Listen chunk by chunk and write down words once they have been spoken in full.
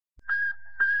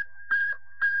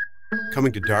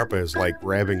Coming to DARPA is like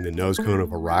grabbing the nose cone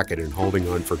of a rocket and holding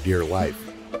on for dear life.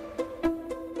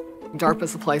 DARPA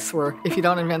is a place where if you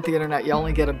don't invent the internet, you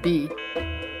only get a B.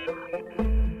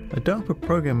 A DARPA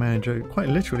program manager quite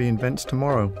literally invents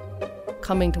tomorrow.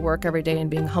 Coming to work every day and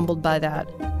being humbled by that.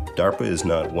 DARPA is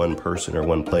not one person or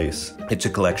one place. It's a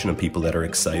collection of people that are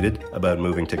excited about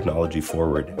moving technology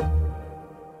forward.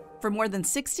 For more than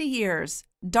 60 years,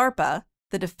 DARPA,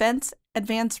 the Defense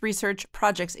Advanced Research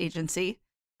Projects Agency,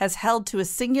 has held to a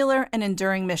singular and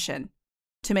enduring mission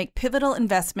to make pivotal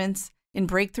investments in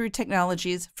breakthrough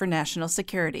technologies for national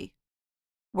security.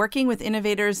 Working with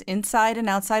innovators inside and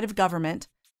outside of government,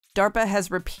 DARPA has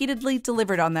repeatedly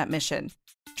delivered on that mission,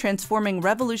 transforming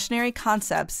revolutionary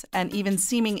concepts and even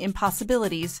seeming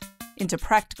impossibilities into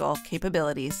practical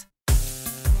capabilities.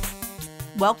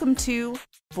 Welcome to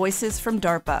Voices from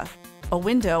DARPA, a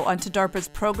window onto DARPA's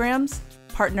programs,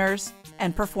 partners,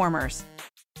 and performers.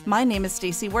 My name is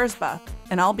Stacy Wurzba,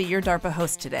 and I'll be your DARPA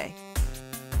host today.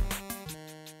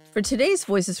 For today's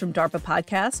Voices from DARPA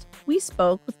podcast, we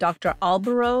spoke with Dr.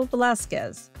 Alvaro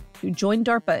Velasquez, who joined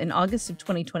DARPA in August of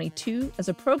 2022 as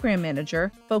a program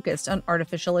manager focused on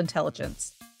artificial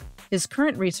intelligence. His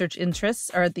current research interests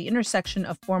are at the intersection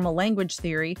of formal language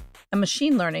theory and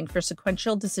machine learning for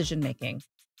sequential decision-making.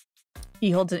 He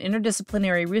holds an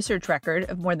interdisciplinary research record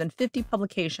of more than 50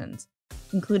 publications,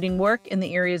 including work in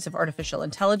the areas of artificial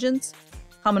intelligence,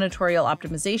 combinatorial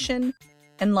optimization,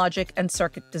 and logic and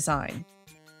circuit design.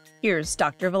 Here's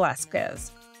Dr.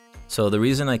 Velasquez. So the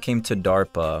reason I came to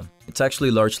DARPA, it's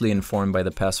actually largely informed by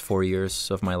the past 4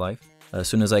 years of my life. As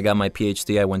soon as I got my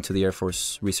PhD, I went to the Air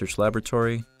Force Research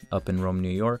Laboratory up in Rome, New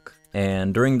York.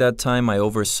 And during that time, I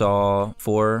oversaw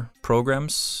 4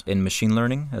 programs in machine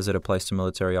learning as it applies to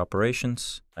military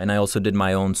operations. And I also did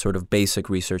my own sort of basic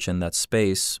research in that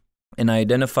space. And I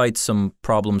identified some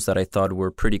problems that I thought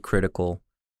were pretty critical,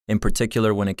 in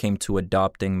particular when it came to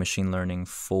adopting machine learning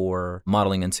for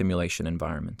modeling and simulation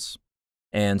environments.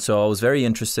 And so I was very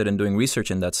interested in doing research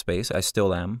in that space. I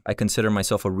still am. I consider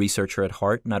myself a researcher at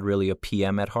heart, not really a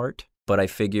PM at heart. But I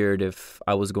figured if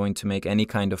I was going to make any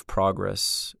kind of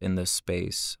progress in this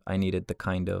space, I needed the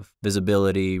kind of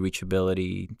visibility,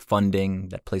 reachability, funding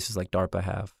that places like DARPA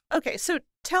have. Okay, so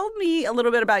tell me a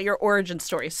little bit about your origin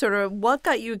story. Sort of what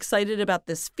got you excited about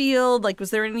this field? Like, was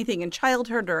there anything in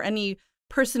childhood or any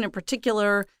person in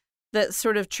particular that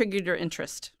sort of triggered your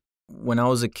interest? When I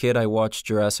was a kid, I watched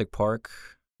Jurassic Park,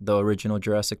 the original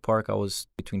Jurassic Park. I was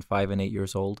between 5 and 8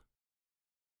 years old.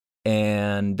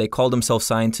 And they called themselves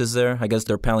scientists there. I guess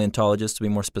they're paleontologists to be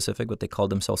more specific, but they called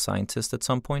themselves scientists at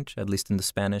some point, at least in the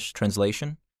Spanish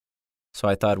translation. So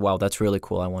I thought, wow, that's really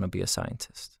cool. I want to be a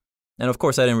scientist. And of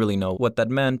course, I didn't really know what that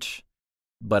meant,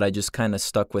 but I just kind of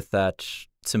stuck with that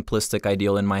simplistic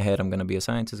ideal in my head. I'm going to be a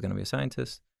scientist, going to be a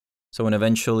scientist. So when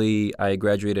eventually I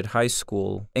graduated high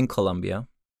school in Colombia,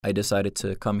 I decided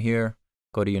to come here,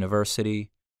 go to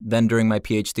university. Then during my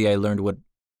PhD, I learned what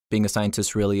being a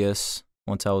scientist really is.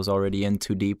 Once I was already in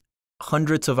too deep.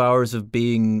 Hundreds of hours of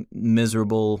being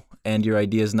miserable and your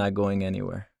ideas not going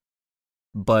anywhere.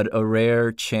 But a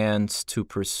rare chance to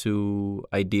pursue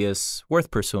ideas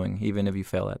worth pursuing, even if you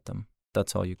fail at them.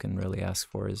 That's all you can really ask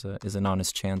for is an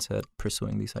honest chance at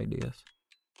pursuing these ideas.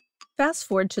 Fast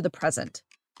forward to the present.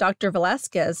 Dr.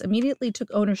 Velasquez immediately took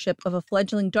ownership of a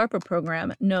fledgling DARPA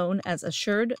program known as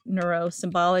Assured Neuro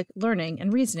Symbolic Learning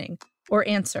and Reasoning, or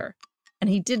ANSR. And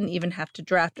he didn't even have to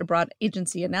draft a broad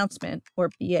agency announcement,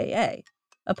 or BAA,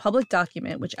 a public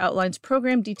document which outlines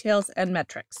program details and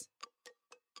metrics.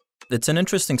 It's an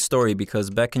interesting story because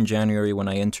back in January when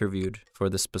I interviewed for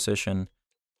this position,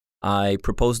 I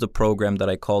proposed a program that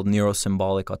I called Neuro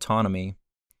Symbolic Autonomy,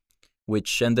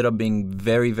 which ended up being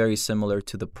very, very similar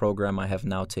to the program I have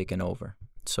now taken over.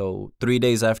 So 3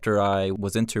 days after I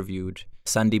was interviewed,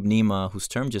 Sandeep Nima, whose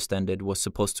term just ended, was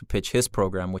supposed to pitch his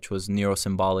program, which was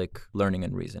Neurosymbolic Learning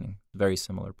and Reasoning. Very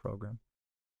similar program.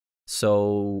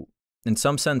 So in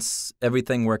some sense,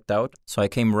 everything worked out. So I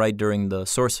came right during the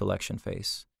source selection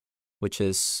phase, which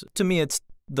is, to me, it's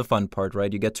the fun part,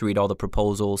 right? You get to read all the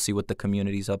proposals, see what the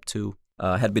community's up to.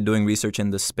 I had been doing research in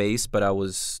this space, but I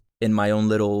was in my own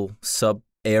little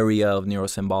sub-area of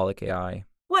neurosymbolic AI.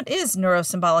 What is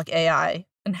neurosymbolic AI,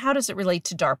 and how does it relate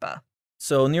to DARPA?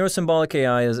 So neurosymbolic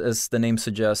AI, as the name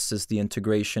suggests, is the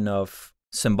integration of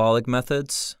symbolic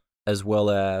methods as well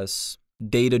as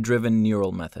data-driven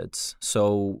neural methods.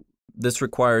 So this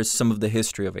requires some of the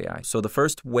history of AI. So the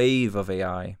first wave of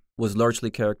AI was largely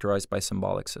characterized by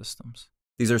symbolic systems.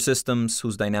 These are systems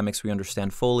whose dynamics we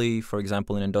understand fully. For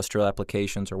example, in industrial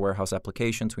applications or warehouse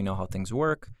applications, we know how things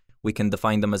work. We can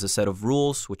define them as a set of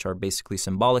rules, which are basically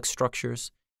symbolic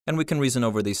structures, and we can reason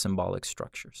over these symbolic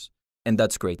structures. And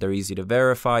that's great. They're easy to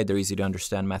verify. They're easy to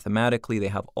understand mathematically. They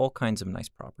have all kinds of nice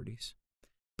properties.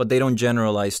 But they don't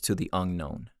generalize to the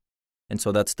unknown. And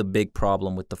so that's the big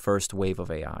problem with the first wave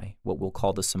of AI, what we'll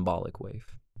call the symbolic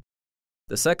wave.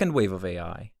 The second wave of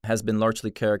AI has been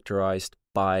largely characterized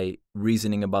by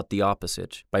reasoning about the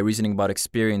opposite, by reasoning about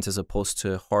experience as opposed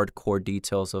to hardcore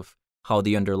details of how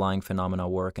the underlying phenomena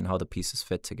work and how the pieces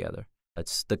fit together.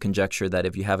 It's the conjecture that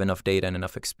if you have enough data and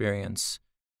enough experience,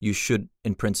 you should,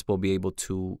 in principle, be able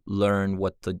to learn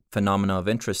what the phenomena of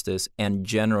interest is and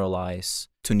generalize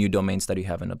to new domains that you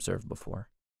haven't observed before.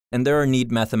 And there are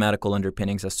neat mathematical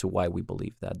underpinnings as to why we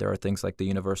believe that. There are things like the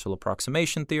universal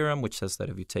approximation theorem, which says that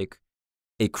if you take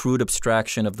a crude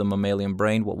abstraction of the mammalian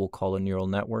brain, what we'll call a neural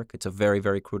network, it's a very,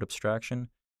 very crude abstraction.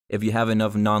 If you have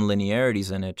enough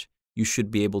nonlinearities in it, you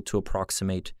should be able to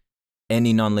approximate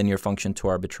any nonlinear function to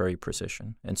arbitrary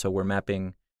precision. And so we're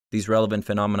mapping these relevant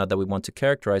phenomena that we want to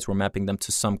characterize, we're mapping them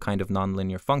to some kind of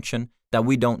nonlinear function that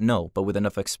we don't know, but with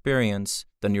enough experience,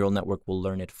 the neural network will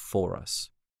learn it for us.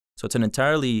 So it's an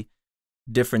entirely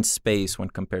different space when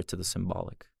compared to the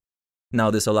symbolic. Now,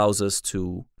 this allows us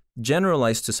to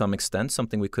generalize to some extent,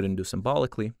 something we couldn't do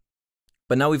symbolically,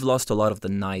 but now we've lost a lot of the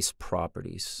nice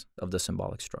properties of the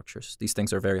symbolic structures. These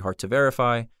things are very hard to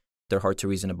verify. They're hard to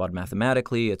reason about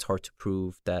mathematically. It's hard to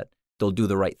prove that they'll do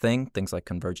the right thing, things like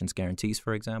convergence guarantees,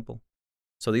 for example.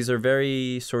 So these are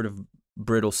very sort of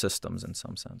brittle systems in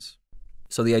some sense.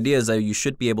 So the idea is that you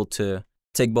should be able to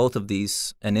take both of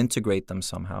these and integrate them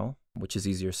somehow, which is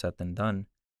easier said than done,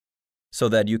 so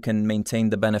that you can maintain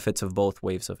the benefits of both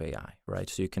waves of AI, right?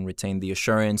 So you can retain the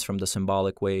assurance from the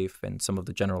symbolic wave and some of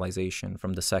the generalization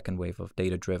from the second wave of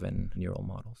data-driven neural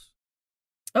models.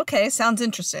 Okay, sounds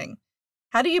interesting.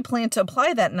 How do you plan to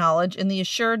apply that knowledge in the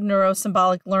Assured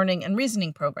Neuro-Symbolic Learning and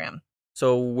Reasoning program?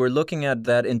 So we're looking at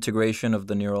that integration of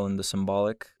the neural and the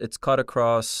symbolic. It's cut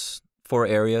across 4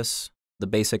 areas: the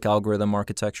basic algorithm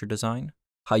architecture design,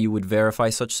 how you would verify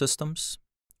such systems.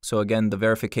 So again, the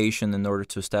verification in order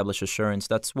to establish assurance,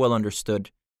 that's well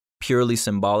understood. Purely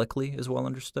symbolically is well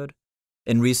understood.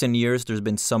 In recent years, there's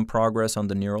been some progress on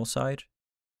the neural side,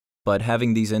 but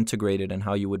having these integrated and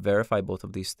how you would verify both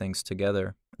of these things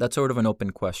together, that's sort of an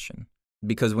open question.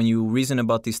 Because when you reason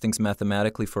about these things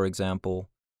mathematically, for example,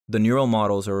 the neural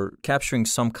models are capturing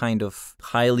some kind of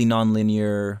highly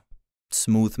nonlinear,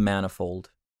 smooth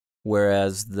manifold,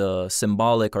 whereas the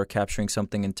symbolic are capturing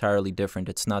something entirely different.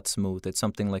 It's not smooth. It's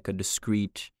something like a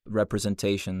discrete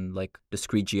representation, like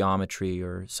discrete geometry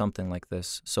or something like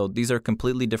this. So these are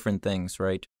completely different things,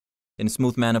 right? In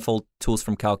smooth manifold, tools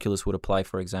from calculus would apply,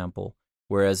 for example,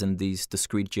 whereas in these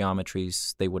discrete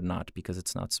geometries, they would not because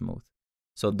it's not smooth.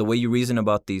 So the way you reason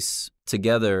about these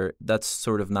together, that's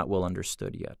sort of not well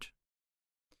understood yet.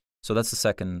 So that's the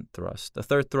second thrust. The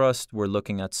third thrust, we're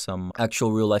looking at some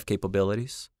actual real-life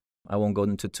capabilities. I won't go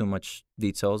into too much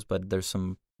details, but there's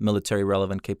some military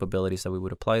relevant capabilities that we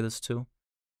would apply this to.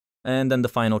 And then the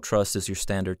final thrust is your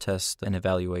standard test and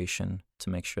evaluation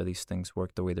to make sure these things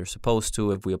work the way they're supposed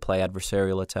to. If we apply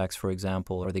adversarial attacks, for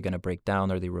example, are they going to break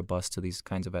down? Are they robust to these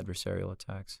kinds of adversarial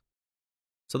attacks?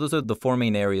 So those are the 4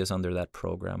 main areas under that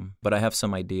program, but I have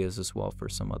some ideas as well for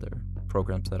some other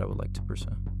programs that I would like to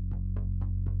pursue.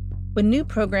 When new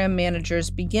program managers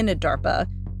begin at DARPA,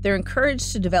 they're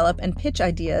encouraged to develop and pitch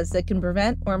ideas that can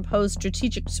prevent or impose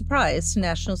strategic surprise to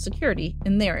national security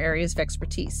in their areas of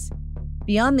expertise.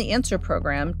 Beyond the ANSR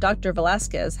program, Dr.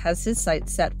 Velasquez has his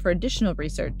sights set for additional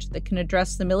research that can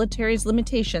address the military's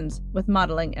limitations with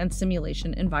modeling and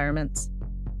simulation environments.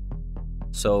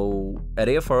 So at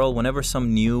AFRL, whenever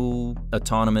some new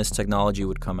autonomous technology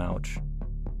would come out,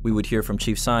 we would hear from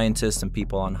chief scientists and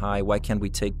people on high, why can't we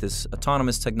take this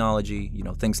autonomous technology,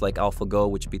 things like AlphaGo,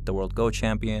 which beat the world Go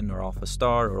champion, or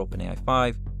AlphaStar, or OpenAI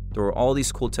 5. There were all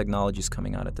these cool technologies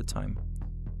coming out at the time.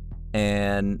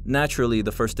 And naturally,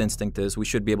 the first instinct is we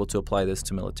should be able to apply this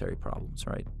to military problems,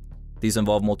 right? These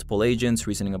involve multiple agents,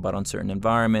 reasoning about uncertain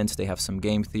environments. They have some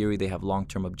game theory. They have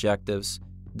long-term objectives.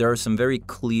 There are some very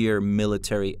clear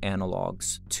military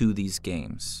analogs to these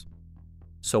games.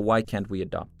 So why can't we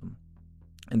adopt them?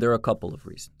 And there are a couple of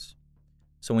reasons.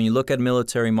 So when you look at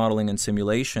military modeling and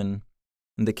simulation,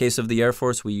 in the case of the Air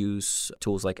Force, we use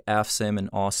tools like AFSIM and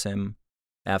AWSIM.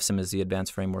 AFSIM is the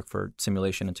Advanced Framework for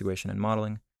Simulation, Integration, and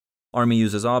Modeling. Army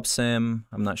uses OPSIM.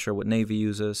 I'm not sure what Navy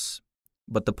uses.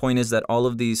 But the point is that all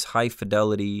of these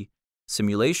high-fidelity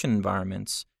simulation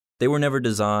environments, they were never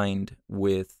designed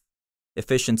with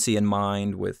efficiency in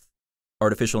mind, with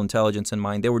artificial intelligence in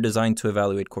mind. They were designed to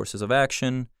evaluate courses of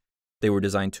action. They were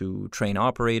designed to train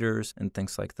operators and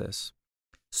things like this.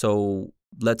 So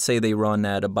let's say they run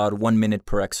at about 1 minute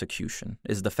per execution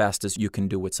is the fastest you can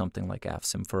do with something like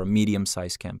AFSIM for a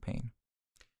medium-sized campaign.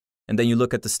 And then you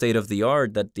look at the state of the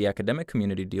art that the academic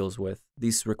community deals with.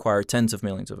 These require tens of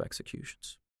millions of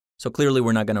executions. So clearly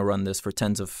we're not going to run this for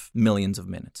tens of millions of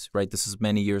minutes, right? This is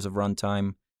many years of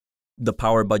runtime. The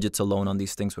power budgets alone on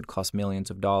these things would cost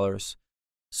millions of dollars.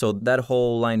 So that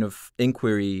whole line of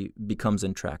inquiry becomes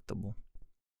intractable.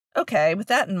 Okay, with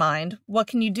that in mind, what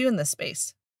can you do in this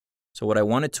space? So what I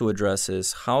wanted to address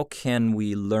is how can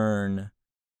we learn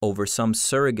over some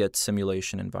surrogate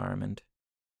simulation environment,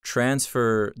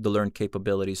 transfer the learned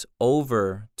capabilities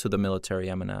over to the military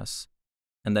M&S,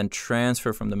 and then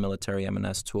transfer from the military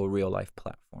M&S to a real-life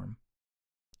platform.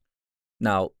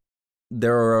 Now,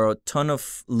 there are a ton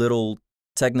of little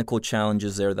technical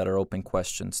challenges there that are open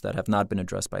questions that have not been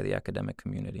addressed by the academic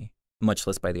community, much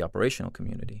less by the operational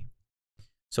community.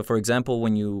 So, for example,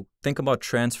 when you think about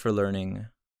transfer learning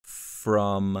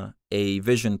from a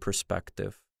vision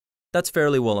perspective, that's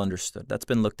fairly well understood. That's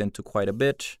been looked into quite a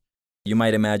bit. You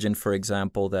might imagine, for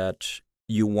example, that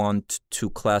you want to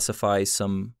classify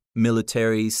some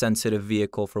military-sensitive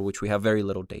vehicle for which we have very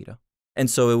little data. And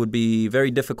so it would be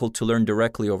very difficult to learn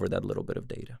directly over that little bit of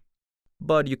data.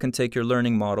 But you can take your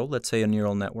learning model, let's say a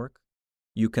neural network.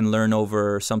 You can learn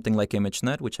over something like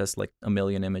ImageNet, which has like 1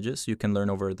 million images. You can learn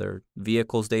over their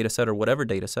vehicles data set or whatever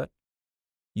data set.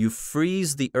 You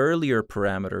freeze the earlier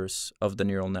parameters of the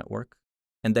neural network,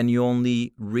 and then you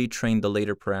only retrain the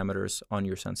later parameters on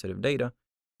your sensitive data.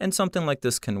 And something like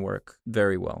this can work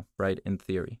very well, right, in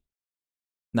theory.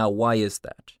 Now, why is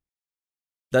that?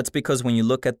 That's because when you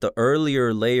look at the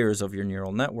earlier layers of your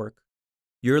neural network,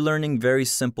 you're learning very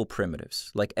simple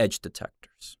primitives, like edge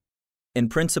detectors. In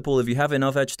principle, if you have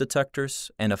enough edge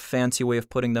detectors and a fancy way of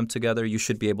putting them together, you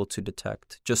should be able to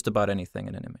detect just about anything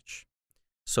in an image.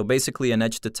 So basically, an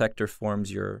edge detector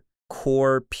forms your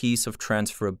core piece of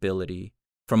transferability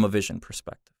from a vision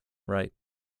perspective, right?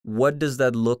 What does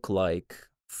that look like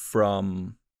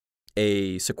from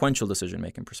a sequential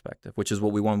decision-making perspective, which is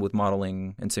what we want with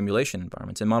modeling and simulation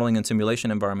environments. In modeling and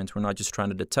simulation environments, we're not just trying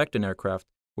to detect an aircraft.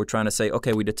 We're trying to say,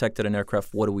 okay, we detected an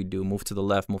aircraft. What do we do? Move to the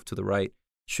left, move to the right,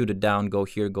 shoot it down, go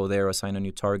here, go there, assign a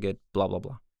new target, blah, blah,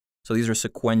 blah. So these are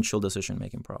sequential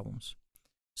decision-making problems.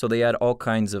 So they add all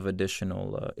kinds of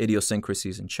additional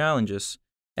idiosyncrasies and challenges.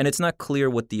 And it's not clear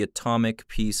what the atomic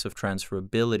piece of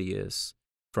transferability is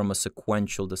from a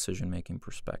sequential decision-making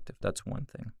perspective. That's one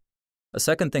thing. A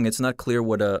second thing, it's not clear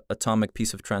what an atomic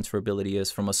piece of transferability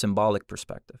is from a symbolic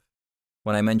perspective.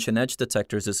 When I mention edge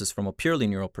detectors, this is from a purely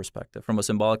neural perspective. From a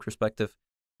symbolic perspective,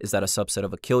 is that a subset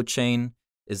of a kill chain?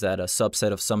 Is that a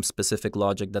subset of some specific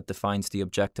logic that defines the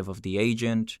objective of the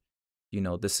agent? You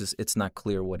know, it's not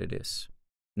clear what it is.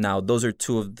 Now, those are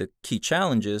two of the key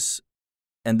challenges,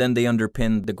 and then they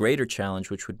underpin the greater challenge,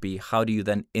 which would be how do you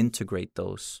then integrate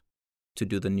those to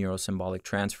do the neurosymbolic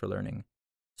transfer learning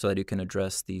so that you can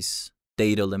address these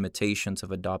data limitations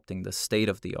of adopting the state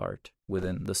of the art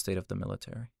within the state of the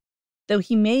military. Though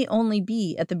he may only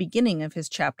be at the beginning of his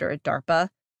chapter at DARPA,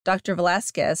 Dr.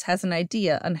 Velasquez has an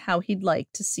idea on how he'd like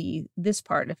to see this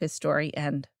part of his story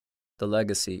end. The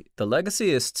legacy. The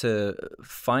legacy is to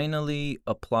finally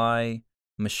apply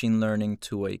machine learning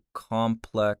to a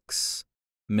complex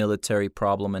military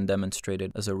problem and demonstrate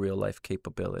it as a real-life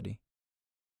capability.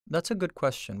 That's a good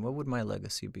question. What would my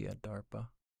legacy be at DARPA?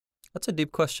 That's a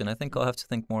deep question. I think I'll have to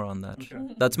think more on that.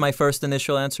 Okay. That's my first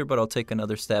initial answer, but I'll take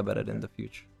another stab at it in the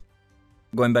future.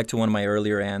 Going back to one of my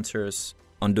earlier answers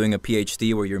on doing a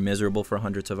PhD where you're miserable for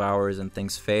hundreds of hours and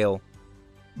things fail,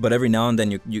 but every now and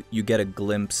then you get a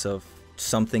glimpse of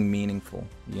something meaningful,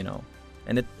 you know.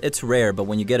 And it's rare, but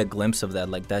when you get a glimpse of that,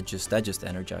 like that just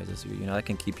energizes you, you know, that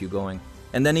can keep you going.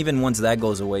 And then even once that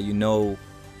goes away, you know,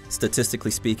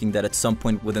 statistically speaking, that at some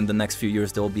point within the next few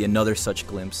years, there will be another such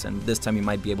glimpse, and this time you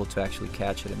might be able to actually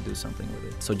catch it and do something with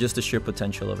it. So just the sheer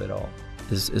potential of it all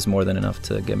is more than enough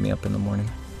to get me up in the morning.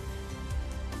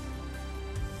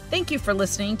 Thank you for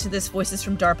listening to this Voices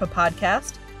from DARPA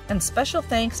podcast, and special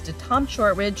thanks to Tom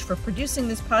Shortridge for producing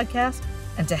this podcast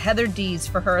and to Heather Dees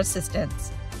for her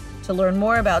assistance. To learn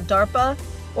more about DARPA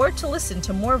or to listen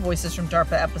to more Voices from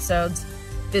DARPA episodes,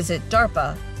 visit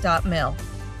darpa.mil.